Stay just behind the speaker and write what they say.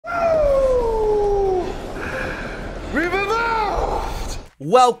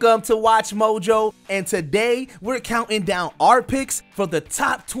Welcome to Watch Mojo, and today we're counting down our picks for the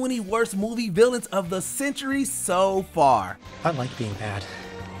top 20 worst movie villains of the century so far. I like being bad.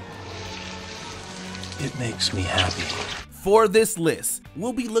 It makes me happy. For this list,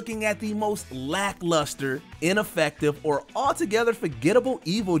 we'll be looking at the most lackluster, ineffective, or altogether forgettable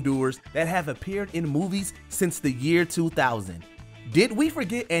evildoers that have appeared in movies since the year 2000. Did we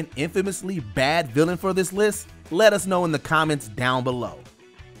forget an infamously bad villain for this list? Let us know in the comments down below.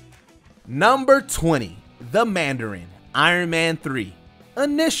 Number 20, the Mandarin, Iron Man 3.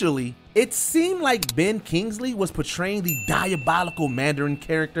 Initially, it seemed like Ben Kingsley was portraying the diabolical Mandarin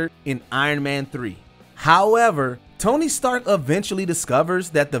character in Iron Man 3. However, Tony Stark eventually discovers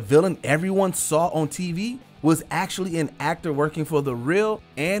that the villain everyone saw on TV was actually an actor working for the real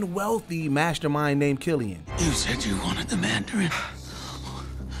and wealthy mastermind named Killian. You said you wanted the Mandarin.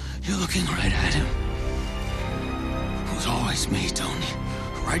 You're looking right at him. It was always me, Tony.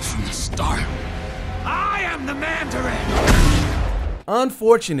 Right from the start. I am the Mandarin!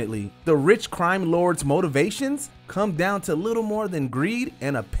 Unfortunately, the rich crime lord's motivations come down to little more than greed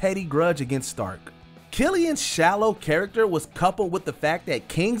and a petty grudge against Stark. Killian's shallow character was coupled with the fact that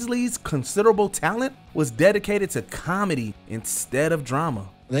Kingsley's considerable talent was dedicated to comedy instead of drama.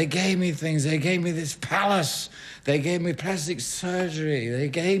 They gave me things. They gave me this palace. They gave me plastic surgery. They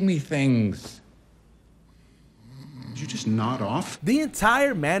gave me things. Did you just nod off? The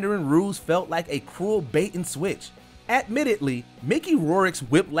entire Mandarin ruse felt like a cruel bait and switch. Admittedly, Mickey Rourke's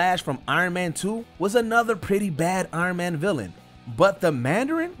Whiplash from Iron Man 2 was another pretty bad Iron Man villain, but the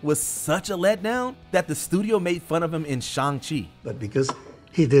Mandarin was such a letdown that the studio made fun of him in Shang-Chi. But because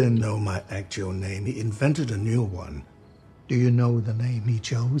he didn't know my actual name, he invented a new one. Do you know the name he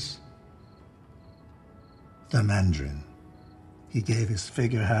chose? The Mandarin. He gave his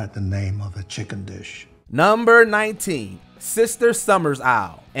figurehead the name of a chicken dish. Number 19, Sister Summers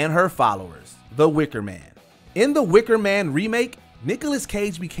Owl and her followers, The Wicker Man. In the Wicker Man remake, Nicolas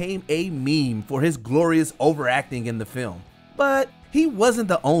Cage became a meme for his glorious overacting in the film, but he wasn't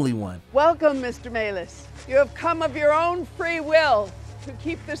the only one. Welcome, Mr. Malis. You have come of your own free will to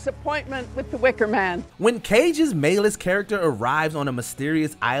keep this appointment with the Wicker Man. When Cage's Malis character arrives on a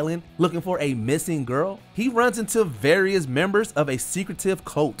mysterious island looking for a missing girl, he runs into various members of a secretive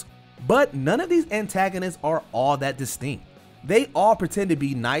cult. But none of these antagonists are all that distinct. They all pretend to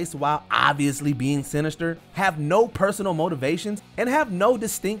be nice while obviously being sinister, have no personal motivations, and have no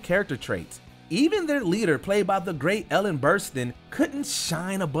distinct character traits. Even their leader, played by the great Ellen Burstyn, couldn't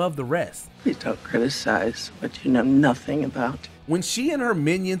shine above the rest. You don't criticize what you know nothing about. When she and her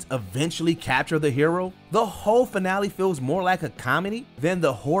minions eventually capture the hero, the whole finale feels more like a comedy than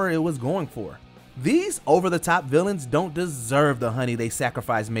the horror it was going for. These over-the-top villains don't deserve the honey they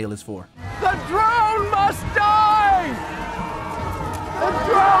sacrifice Malis for. The drone must die! The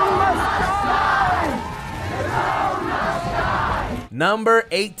drone must die! The drone must die! Number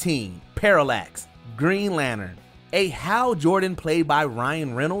 18, Parallax, Green Lantern. A Hal Jordan played by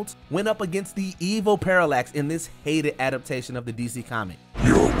Ryan Reynolds went up against the evil Parallax in this hated adaptation of the DC comic.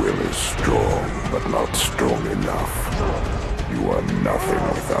 Your will is strong, but not strong enough. You are nothing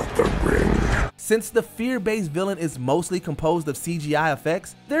without the ring. Since the fear-based villain is mostly composed of CGI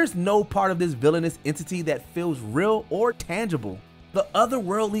effects, there's no part of this villainous entity that feels real or tangible. The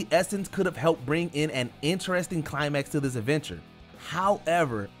otherworldly essence could have helped bring in an interesting climax to this adventure.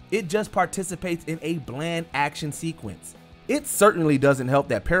 However, it just participates in a bland action sequence. It certainly doesn't help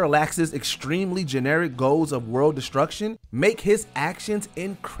that Parallax's extremely generic goals of world destruction make his actions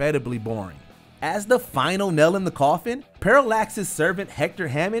incredibly boring. As the final nail in the coffin, Parallax's servant Hector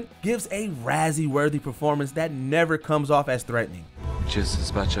Hammond gives a Razzie-worthy performance that never comes off as threatening. Just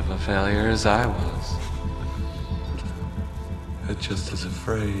as much of a failure as I was. But just as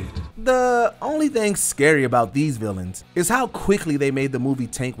afraid. The only thing scary about these villains is how quickly they made the movie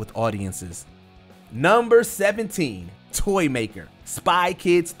tank with audiences. Number 17, Toy Maker, Spy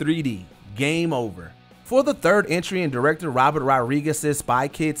Kids 3D, Game Over. For the third entry in director Robert Rodriguez's Spy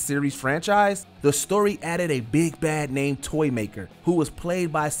Kids series franchise, the story added a big bad named Toy Maker, who was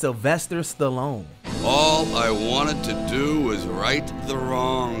played by Sylvester Stallone. All I wanted to do was right the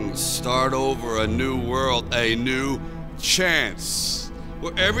wrongs, start over a new world, a new chance,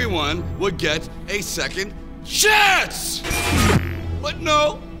 where everyone would get a second chance! But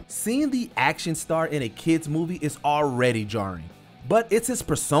no! Seeing the action star in a kid's movie is already jarring, but it's his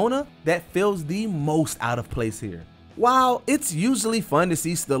persona that feels the most out of place here. While it's usually fun to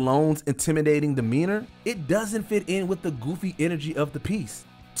see Stallone's intimidating demeanor, it doesn't fit in with the goofy energy of the piece.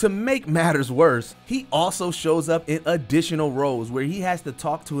 To make matters worse, he also shows up in additional roles where he has to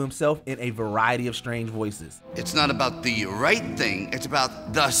talk to himself in a variety of strange voices. It's not about the right thing, it's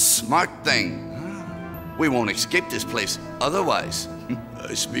about the smart thing. We won't escape this place otherwise.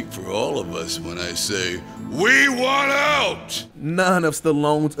 I speak for all of us when I say, we want out! None of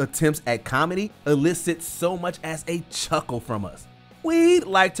Stallone's attempts at comedy elicit so much as a chuckle from us. We'd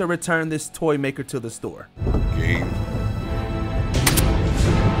like to return this toy maker to the store. Game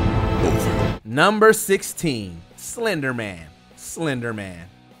over. Number 16, Slender Man. Slender Man.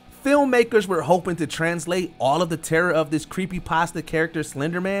 Filmmakers were hoping to translate all of the terror of this creepypasta character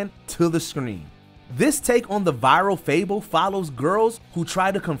Slender Man to the screen. This take on the viral fable follows girls who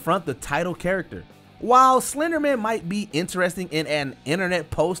try to confront the title character. While Slender Man might be interesting in an internet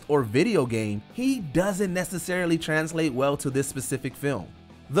post or video game, he doesn't necessarily translate well to this specific film.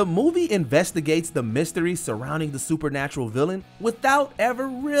 The movie investigates the mysteries surrounding the supernatural villain without ever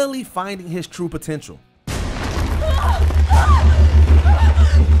really finding his true potential.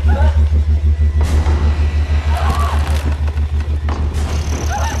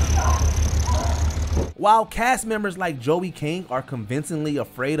 While cast members like Joey King are convincingly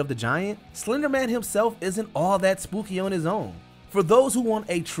afraid of the giant, Slender Man himself isn't all that spooky on his own. For those who want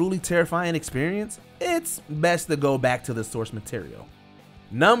a truly terrifying experience, it's best to go back to the source material.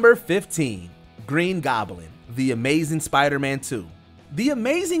 Number 15, Green Goblin, The Amazing Spider-Man 2. The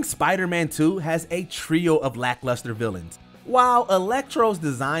Amazing Spider-Man 2 has a trio of lackluster villains. While Electro's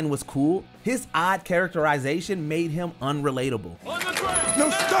design was cool, his odd characterization made him unrelatable.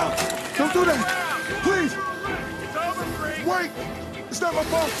 No, stop! Don't do that! Please! Wait! It's not my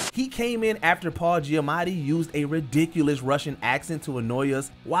fault! He came in after Paul Giamatti used a ridiculous Russian accent to annoy us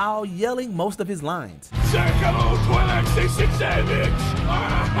while yelling most of his lines.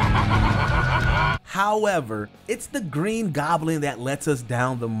 However, it's the Green Goblin that lets us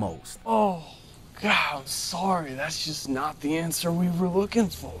down the most. Oh, God, I'm sorry. That's just not the answer we were looking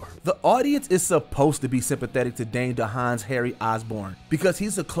for. The audience is supposed to be sympathetic to Dane DeHaan's Harry Osborn because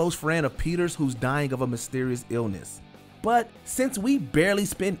he's a close friend of Peter's who's dying of a mysterious illness. But since we barely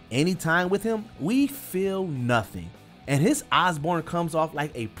spend any time with him, we feel nothing. And his Osborn comes off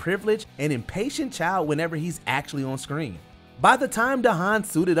like a privileged and impatient child whenever he's actually on screen. By the time DeHaan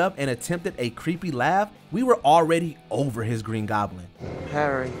suited up and attempted a creepy laugh, we were already over his Green Goblin.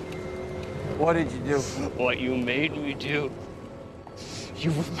 Harry, what did you do? What you made me do.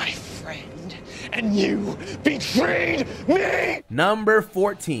 You were my friend, and you betrayed me! Number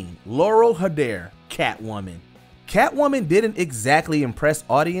 14, Laurel Harder, Catwoman. Catwoman didn't exactly impress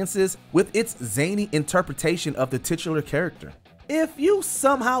audiences with its zany interpretation of the titular character. If you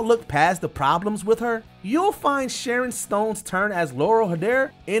somehow look past the problems with her, you'll find Sharon Stone's turn as Laurel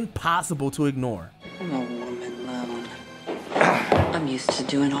Harder impossible to ignore. I'm a woman, Lone. I'm used to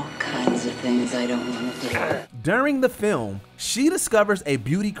doing all kinds of things I don't want to do. During the film, she discovers a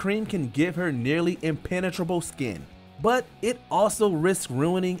beauty cream can give her nearly impenetrable skin, but it also risks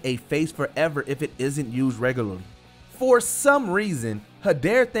ruining a face forever if it isn't used regularly. For some reason,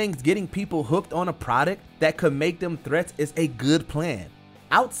 Harder thinks getting people hooked on a product that could make them threats is a good plan.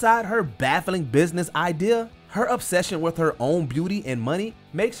 Outside her baffling business idea, her obsession with her own beauty and money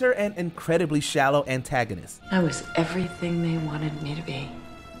makes her an incredibly shallow antagonist. I was everything they wanted me to be.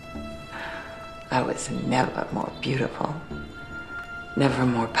 I was never more beautiful, never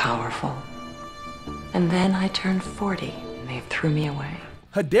more powerful. And then I turned 40 and they threw me away.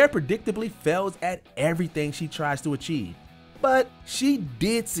 Harder predictably fails at everything she tries to achieve, but she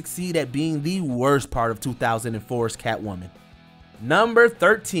did succeed at being the worst part of 2004's Catwoman. Number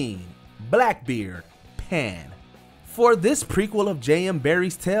 13, Blackbeard, Pan. For this prequel of J.M.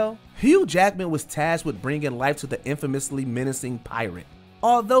 Barrie's tale, Hugh Jackman was tasked with bringing life to the infamously menacing pirate.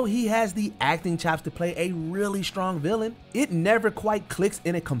 Although he has the acting chops to play a really strong villain, it never quite clicks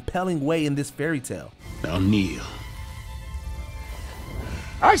in a compelling way in this fairy tale. Now kneel.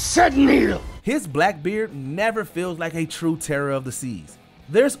 I said kneel! His Blackbeard never feels like a true terror of the seas.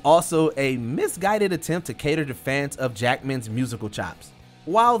 There's also a misguided attempt to cater to fans of Jackman's musical chops.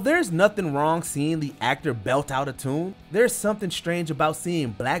 While there's nothing wrong seeing the actor belt out a tune, there's something strange about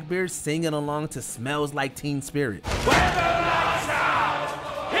seeing Blackbeard singing along to Smells Like Teen Spirit. When the lights out,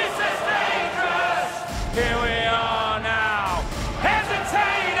 it's as dangerous. Here we are now.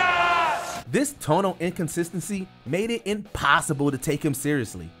 Hesitate us! This tonal inconsistency made it impossible to take him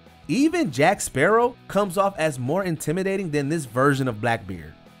seriously. Even Jack Sparrow comes off as more intimidating than this version of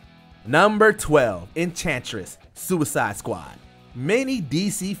Blackbeard. Number 12, Enchantress, Suicide Squad. Many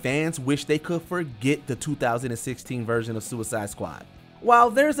DC fans wish they could forget the 2016 version of Suicide Squad.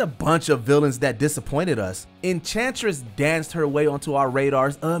 While there's a bunch of villains that disappointed us, Enchantress danced her way onto our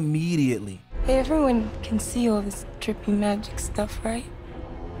radars immediately. Hey, everyone can see all this trippy magic stuff, right?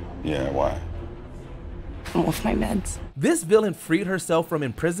 Yeah, why? I'm off my meds. This villain freed herself from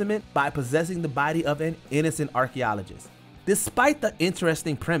imprisonment by possessing the body of an innocent archaeologist. Despite the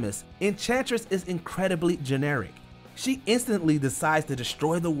interesting premise, Enchantress is incredibly generic. She instantly decides to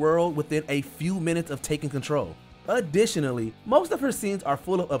destroy the world within a few minutes of taking control. Additionally, most of her scenes are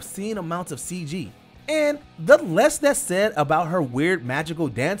full of obscene amounts of CG, and the less that's said about her weird magical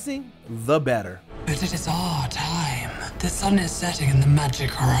dancing, the better. But it is our time. The sun is setting and the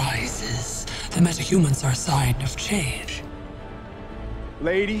magic rises. The metahumans are a sign of change.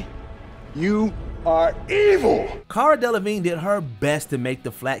 Lady, you are evil! Cara Delevingne did her best to make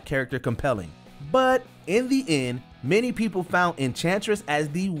the Flat character compelling, but in the end, many people found Enchantress as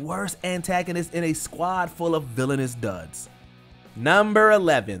the worst antagonist in a squad full of villainous duds. Number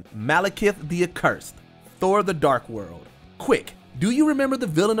 11, Malekith the Accursed, Thor the Dark World. Quick, do you remember the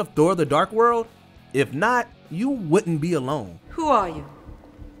villain of Thor the Dark World? If not, you wouldn't be alone. Who are you?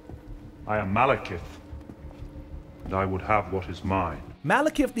 I am Malekith, and I would have what is mine.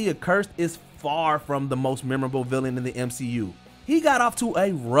 Malekith the Accursed is far from the most memorable villain in the MCU. He got off to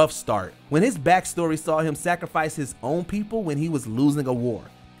a rough start when his backstory saw him sacrifice his own people when he was losing a war.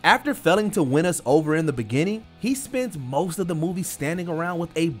 After failing to win us over in the beginning, he spends most of the movie standing around with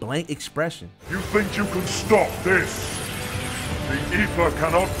a blank expression. You think you can stop this? The ether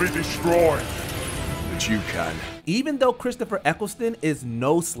cannot be destroyed. But you can. Even though Christopher Eccleston is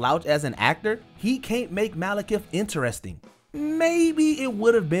no slouch as an actor, he can't make Malekith interesting. Maybe it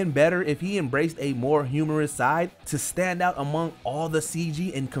would have been better if he embraced a more humorous side to stand out among all the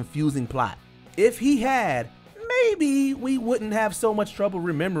CG and confusing plot. If he had, maybe we wouldn't have so much trouble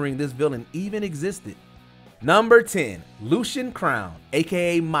remembering this villain even existed. Number 10, Lucian Crown,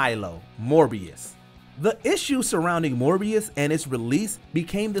 aka Milo, Morbius. The issue surrounding Morbius and its release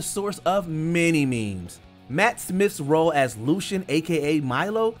became the source of many memes. Matt Smith's role as Lucian, aka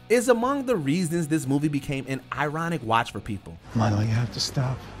Milo, is among the reasons this movie became an ironic watch for people. Milo, you have to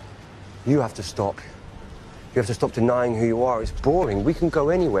stop. You have to stop. You have to stop denying who you are. It's boring. We can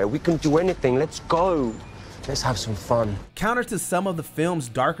go anywhere. We can do anything. Let's go. Let's have some fun. Counter to some of the film's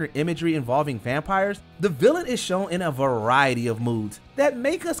darker imagery involving vampires, the villain is shown in a variety of moods that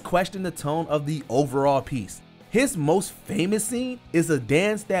make us question the tone of the overall piece. His most famous scene is a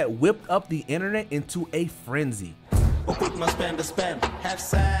dance that whipped up the internet into a frenzy.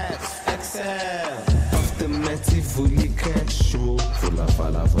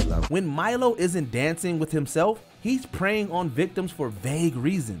 When Milo isn't dancing with himself, he's preying on victims for vague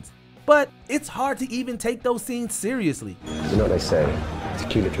reasons. But it's hard to even take those scenes seriously. You know what they say,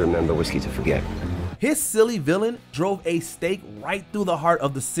 tequila to remember, whiskey to forget. His silly villain drove a stake right through the heart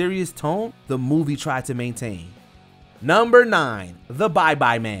of the serious tone the movie tried to maintain. Number 9, The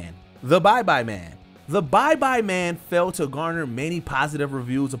Bye-Bye Man. The Bye-Bye Man. The Bye-Bye Man failed to garner many positive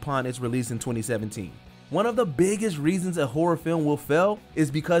reviews upon its release in 2017. One of the biggest reasons a horror film will fail is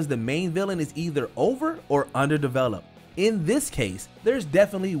because the main villain is either over or underdeveloped. In this case, there's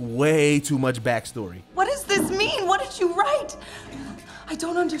definitely way too much backstory. What does this mean? What did you write? I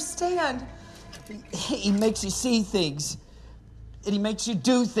don't understand. He makes you see things, and he makes you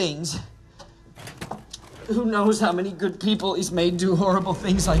do things. Who knows how many good people he's made do horrible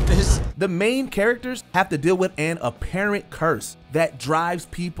things like this? The main characters have to deal with an apparent curse that drives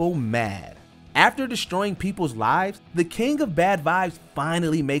people mad. After destroying people's lives, the king of bad vibes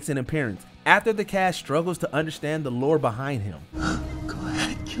finally makes an appearance after the cast struggles to understand the lore behind him. Go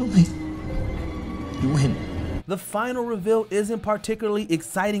ahead, kill me. You win. The final reveal isn't particularly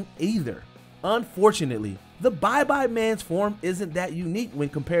exciting either. Unfortunately, the Bye-Bye Man's form isn't that unique when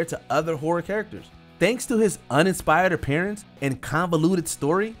compared to other horror characters. Thanks to his uninspired appearance and convoluted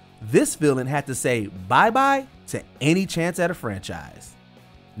story, this villain had to say bye-bye to any chance at a franchise.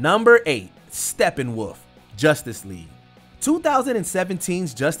 Number 8, Steppenwolf, Justice League.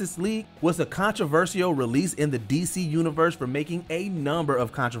 2017's Justice League was a controversial release in the DC universe for making a number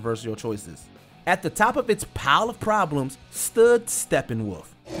of controversial choices. At the top of its pile of problems stood Steppenwolf.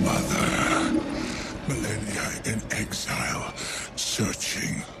 Mother, millennia in exile,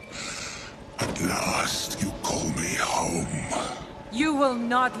 searching. At last, you call me home. You will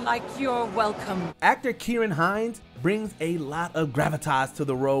not like your welcome. Actor Kieran Hines brings a lot of gravitas to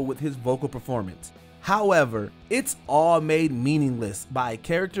the role with his vocal performance. However, it's all made meaningless by a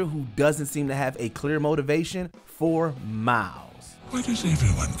character who doesn't seem to have a clear motivation for Miles. Why does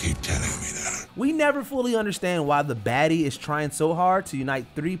everyone keep telling me that? We never fully understand why the baddie is trying so hard to unite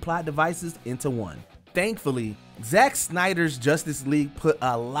 3 plot devices into one. Thankfully, Zack Snyder's Justice League put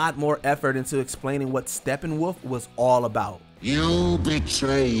a lot more effort into explaining what Steppenwolf was all about. You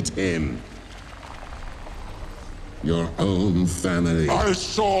betrayed him. Your own family. I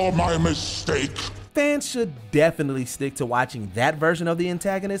saw my mistake. Fans should definitely stick to watching that version of the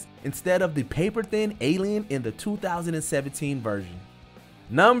antagonist instead of the paper-thin alien in the 2017 version.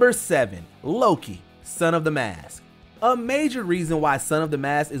 Number 7. Loki, Son of the Mask. A major reason why Son of the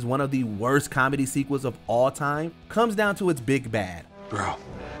Mask is one of the worst comedy sequels of all time comes down to its big bad. Bro,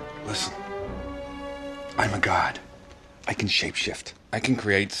 listen. I'm a god. I can shapeshift. I can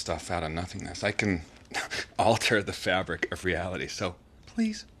create stuff out of nothingness. I can alter the fabric of reality. So,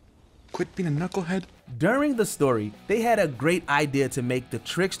 please, quit being a knucklehead. During the story, they had a great idea to make the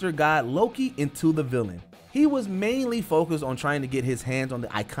trickster god Loki into the villain. He was mainly focused on trying to get his hands on the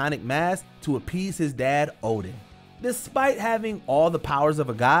iconic mask to appease his dad, Odin. Despite having all the powers of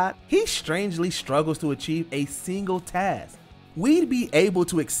a god, he strangely struggles to achieve a single task. We'd be able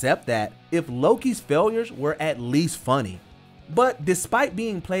to accept that if Loki's failures were at least funny. But despite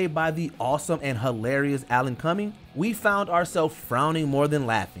being played by the awesome and hilarious Alan Cumming, we found ourselves frowning more than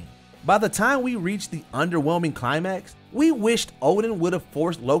laughing. By the time we reached the underwhelming climax, we wished Odin would have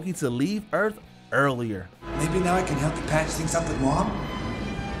forced Loki to leave Earth earlier. Maybe now I can help you patch things up with Mom?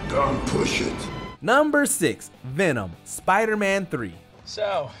 Don't push it. Number 6. Venom, Spider-Man 3.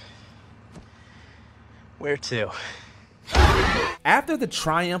 So, where to? After the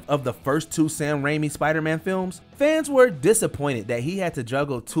triumph of the first 2 Sam Raimi Spider-Man films, fans were disappointed that he had to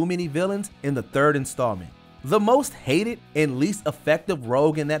juggle too many villains in the 3rd installment. The most hated and least effective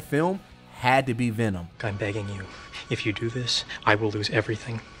rogue in that film had to be Venom. I'm begging you, if you do this, I will lose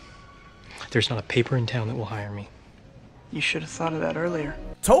everything. There's not a paper in town that will hire me. You should have thought of that earlier.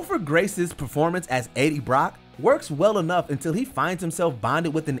 Topher Grace's performance as Eddie Brock works well enough until he finds himself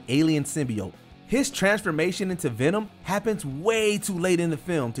bonded with an alien symbiote. His transformation into Venom happens way too late in the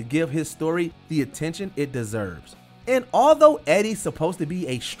film to give his story the attention it deserves. And although Eddie's supposed to be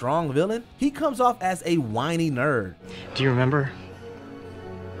a strong villain, he comes off as a whiny nerd. Do you remember?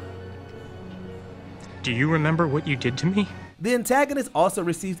 Do you remember what you did to me? The antagonist also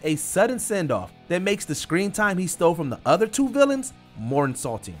receives a sudden send-off that makes the screen time he stole from the other 2 villains more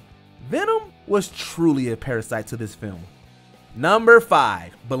insulting. Venom was truly a parasite to this film. Number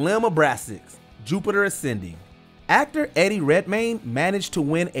 5. Belem Abrasix, Jupiter Ascending. Actor Eddie Redmayne managed to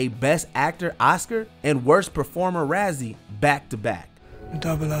win a Best Actor Oscar and Worst Performer Razzie back-to-back.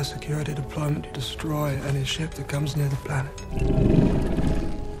 Double our security deployment to destroy any ship that comes near the planet.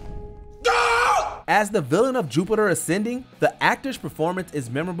 As the villain of Jupiter Ascending, the actor's performance is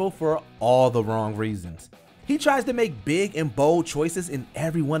memorable for all the wrong reasons. He tries to make big and bold choices in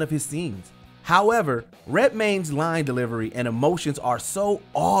every one of his scenes. However, Redmayne's line delivery and emotions are so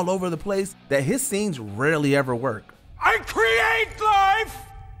all over the place that his scenes rarely ever work. I create life!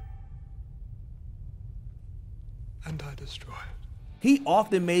 And I destroy it. He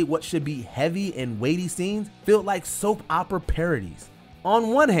often made what should be heavy and weighty scenes feel like soap opera parodies. On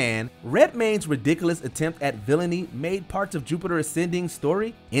one hand, Redmayne's ridiculous attempt at villainy made parts of Jupiter Ascending's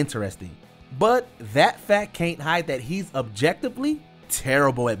story interesting. But that fact can't hide that he's objectively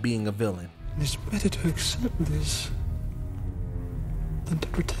terrible at being a villain. It's better to accept this than to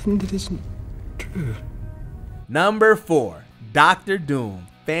pretend it isn't true. Number 4. Doctor Doom,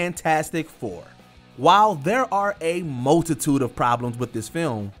 Fantastic Four. While there are a multitude of problems with this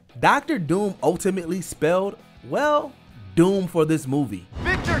film, Doctor Doom ultimately spelled, well, doom for this movie.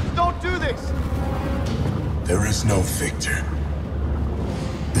 Victor, don't do this! There is no victor.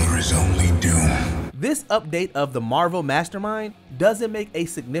 There is only doom. This update of the Marvel Mastermind doesn't make a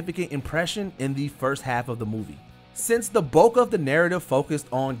significant impression in the first half of the movie. Since the bulk of the narrative focused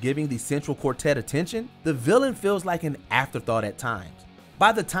on giving the central quartet attention, the villain feels like an afterthought at times.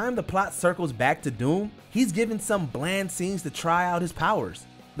 By the time the plot circles back to Doom, he's given some bland scenes to try out his powers.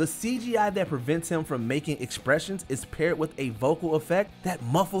 The CGI that prevents him from making expressions is paired with a vocal effect that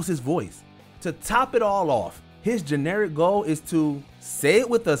muffles his voice. To top it all off, his generic goal is to, say it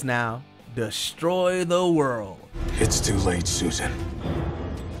with us now, destroy the world. It's too late, Susan.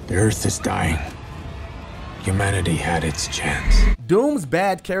 The Earth is dying. Humanity had its chance. Doom's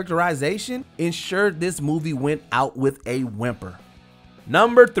bad characterization ensured this movie went out with a whimper.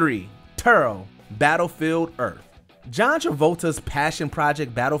 Number 3. Turo, Battlefield Earth. John Travolta's passion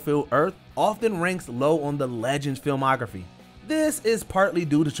project Battlefield Earth often ranks low on the Legends filmography. This is partly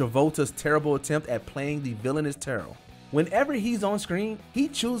due to Travolta's terrible attempt at playing the villainous Turo. Whenever he's on screen, he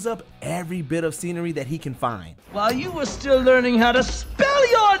chews up every bit of scenery that he can find. While you were still learning how to spell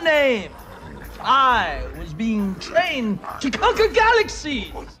your name! I was being trained to conquer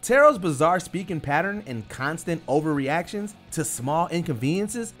galaxies. Taro's bizarre speaking pattern and constant overreactions to small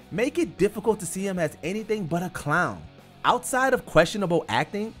inconveniences make it difficult to see him as anything but a clown. Outside of questionable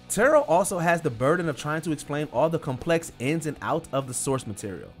acting, Taro also has the burden of trying to explain all the complex ins and outs of the source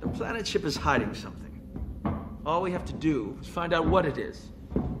material. The planet ship is hiding something. All we have to do is find out what it is.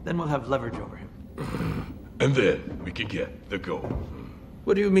 Then we'll have leverage over him. And then we can get the gold.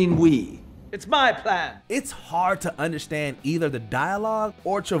 What do you mean we? It's my plan. It's hard to understand either the dialogue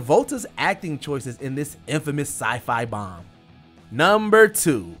or Travolta's acting choices in this infamous sci-fi bomb. Number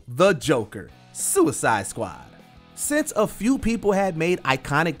 2, The Joker, Suicide Squad. Since a few people had made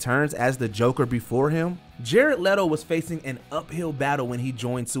iconic turns as the Joker before him, Jared Leto was facing an uphill battle when he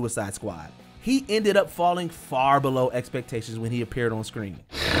joined Suicide Squad. He ended up falling far below expectations when he appeared on screen.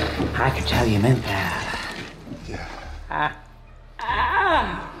 I could tell you meant that. Yeah.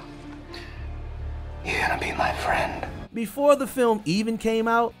 You're gonna be my friend. Before the film even came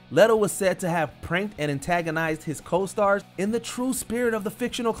out, Leto was said to have pranked and antagonized his co-stars in the true spirit of the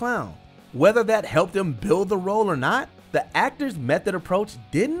fictional clown. Whether that helped him build the role or not, the actor's method approach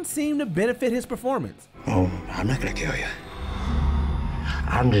didn't seem to benefit his performance. Oh, I'm not gonna kill you.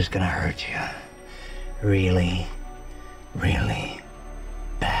 I'm just gonna hurt you. Really, really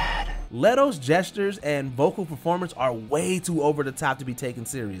bad. Leto's gestures and vocal performance are way too over the top to be taken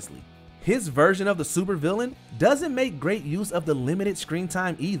seriously. His version of the supervillain doesn't make great use of the limited screen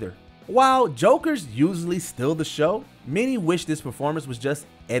time either. While Joker's usually steal the show, many wish this performance was just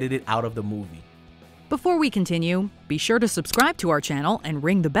edited out of the movie. Before we continue, be sure to subscribe to our channel and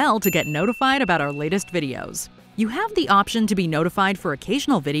ring the bell to get notified about our latest videos. You have the option to be notified for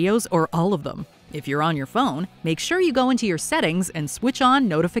occasional videos or all of them. If you're on your phone, make sure you go into your settings and switch on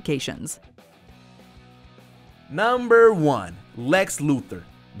notifications. Number 1, Lex Luthor,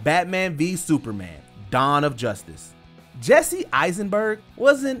 Batman v Superman, Dawn of Justice. Jesse Eisenberg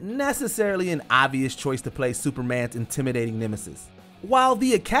wasn't necessarily an obvious choice to play Superman's intimidating nemesis. While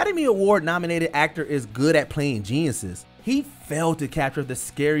the Academy Award nominated actor is good at playing geniuses, he failed to capture the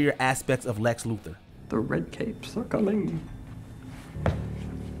scarier aspects of Lex Luthor. The red capes are coming.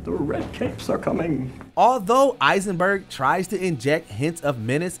 The red capes are coming. Although Eisenberg tries to inject hints of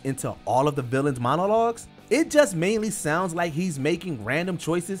menace into all of the villain's monologues, it just mainly sounds like he's making random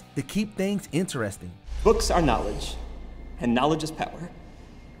choices to keep things interesting. Books are knowledge, and knowledge is power.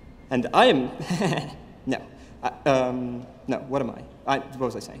 And I am... no, what am I? What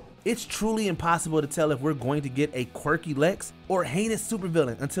was I saying? It's truly impossible to tell if we're going to get a quirky Lex or heinous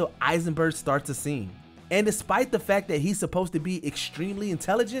supervillain until Eisenberg starts a scene. And despite the fact that he's supposed to be extremely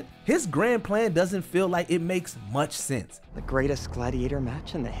intelligent, his grand plan doesn't feel like it makes much sense. The greatest gladiator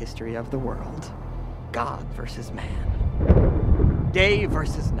match in the history of the world. God versus man. Day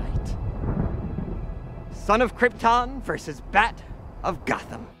versus night. Son of Krypton versus Bat of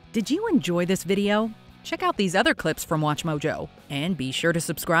Gotham. Did you enjoy this video? Check out these other clips from WatchMojo, and be sure to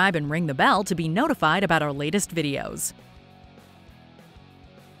subscribe and ring the bell to be notified about our latest videos.